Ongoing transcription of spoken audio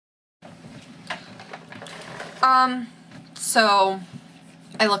So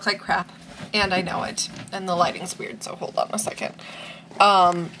I look like crap, and I know it, and the lighting's weird, so hold on a second.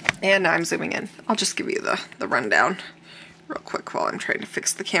 And I'm zooming in. I'll just give you the rundown real quick while I'm trying to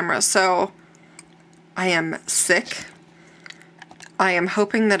fix the camera. So I am sick. I am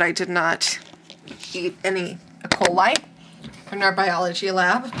hoping that I did not eat any E. coli in our biology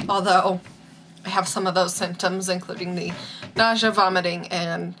lab, although I have some of those symptoms, including the nausea, vomiting,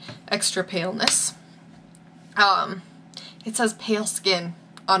 and extra paleness. It says pale skin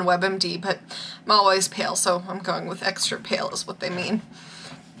on WebMD, but I'm always pale, so I'm going with extra pale is what they mean.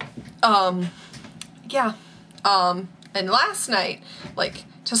 Yeah. And last night, like,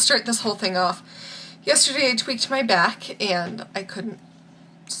 to start this whole thing off, yesterday I tweaked my back, and I couldn't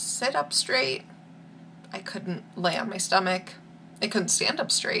sit up straight. I couldn't lay on my stomach. I couldn't stand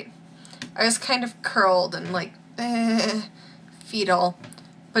up straight. I was kind of curled and like, fetal,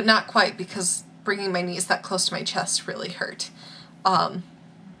 but not quite, because bringing my knees that close to my chest really hurt.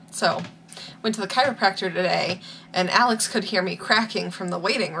 So went to the chiropractor today, and Alex could hear me cracking from the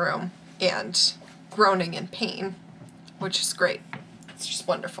waiting room and groaning in pain, which is great. It's just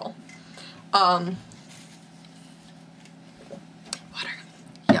wonderful. Water.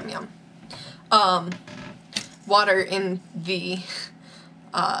 Yum yum. Water in the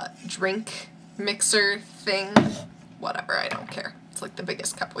drink mixer thing. Whatever, I don't care. It's like the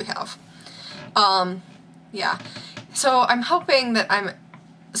biggest cup we have. Yeah. So I'm hoping that I'm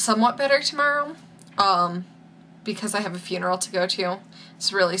somewhat better tomorrow, because I have a funeral to go to.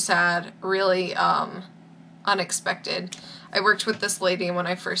 It's really sad, really unexpected. I worked with this lady when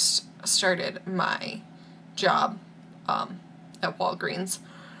I first started my job at Walgreens,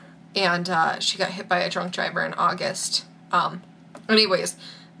 and she got hit by a drunk driver in August. Anyways,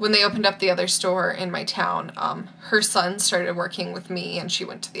 when they opened up the other store in my town, her son started working with me, and she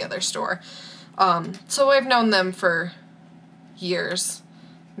went to the other store. So I've known them for years.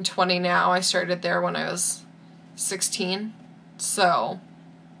 I'm 20 now. I started there when I was 16. So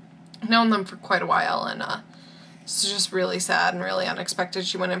I've known them for quite a while, and it's just really sad and really unexpected.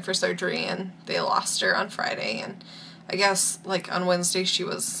 She went in for surgery, and they lost her on Friday, and I guess, like, on Wednesday she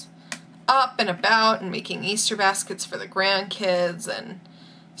was up and about and making Easter baskets for the grandkids, and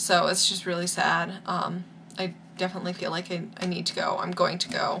so it's just really sad. I definitely feel like I need to go. I'm going to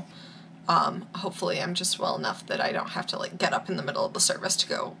go. Hopefully I'm just well enough that I don't have to, like, get up in the middle of the service to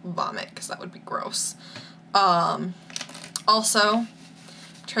go vomit, because that would be gross. Also,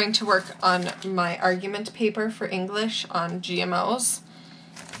 trying to work on my argument paper for English on GMOs,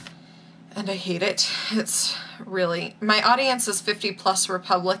 and I hate it. It's really, my audience is 50+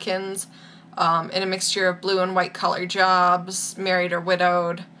 Republicans, in a mixture of blue and white collar jobs, married or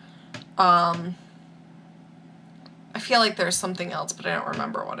widowed. I feel like there's something else, but I don't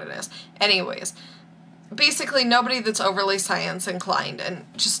remember what it is. Anyways, basically nobody that's overly science inclined, and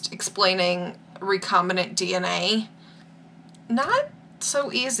just explaining recombinant DNA. Not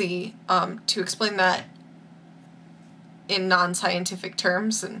so easy to explain that in non-scientific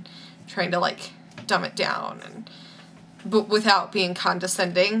terms, and trying to, like, dumb it down, but without being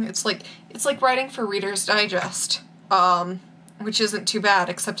condescending. It's like writing for Reader's Digest, which isn't too bad,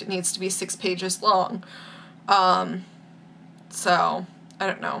 except it needs to be 6 pages long. So, I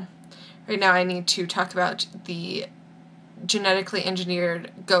don't know. Right now I need to talk about the genetically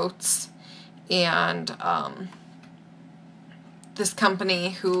engineered goats, and this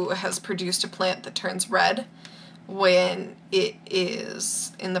company who has produced a plant that turns red when it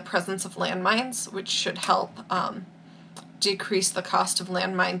is in the presence of landmines, which should help decrease the cost of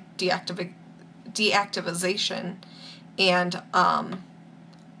landmine deactivation, and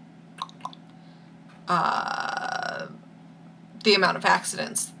the amount of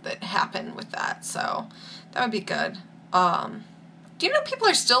accidents that happen with that. So that would be good. Do you know people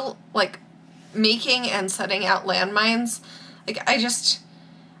are still, like, making and setting out landmines? Like,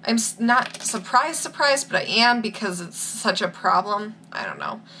 I'm not surprised, but I am, because it's such a problem. I don't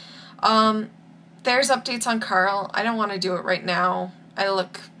know. There's updates on Carl. I don't want to do it right now. I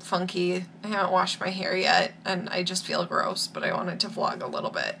look funky. I haven't washed my hair yet, and I just feel gross, but I wanted to vlog a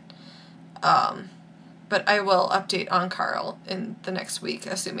little bit. But I will update on Carl in the next week,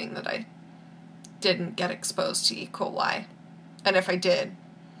 assuming that I didn't get exposed to E. coli. And if I did,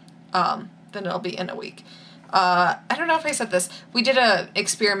 then it'll be in a week. I don't know if I said this. We did an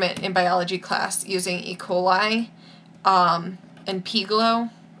experiment in biology class using E. coli and pea glow,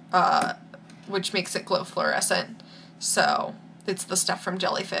 which makes it glow fluorescent. So it's the stuff from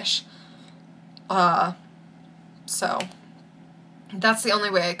jellyfish. So that's the only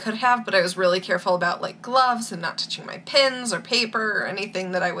way I could have, but I was really careful about, like, gloves and not touching my pins or paper or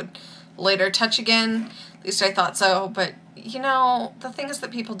anything that I would later touch again. At least I thought so, but you know, the thing is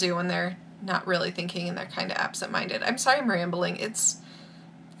that people do when they're not really thinking and they're kind of absent-minded. I'm sorry I'm rambling. It's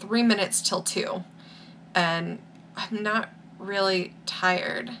 3 minutes till 2, and I'm not really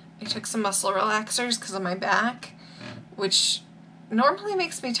tired. I took some muscle relaxers because of my back, which normally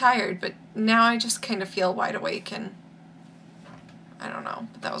makes me tired, but now I just kind of feel wide awake, and I don't know,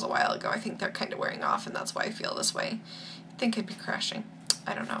 but that was a while ago. I think they're kind of wearing off, and that's why I feel this way. I think I'd be crashing.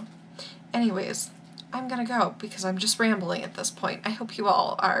 I don't know. Anyways, I'm gonna go because I'm just rambling at this point. I hope you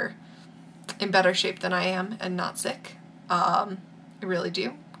all are in better shape than I am and not sick. I really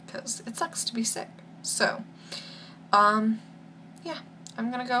do, because it sucks to be sick. So, yeah,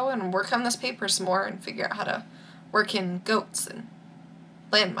 I'm gonna go and work on this paper some more and figure out how to work in goats and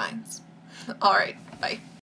landmines. Alright, bye.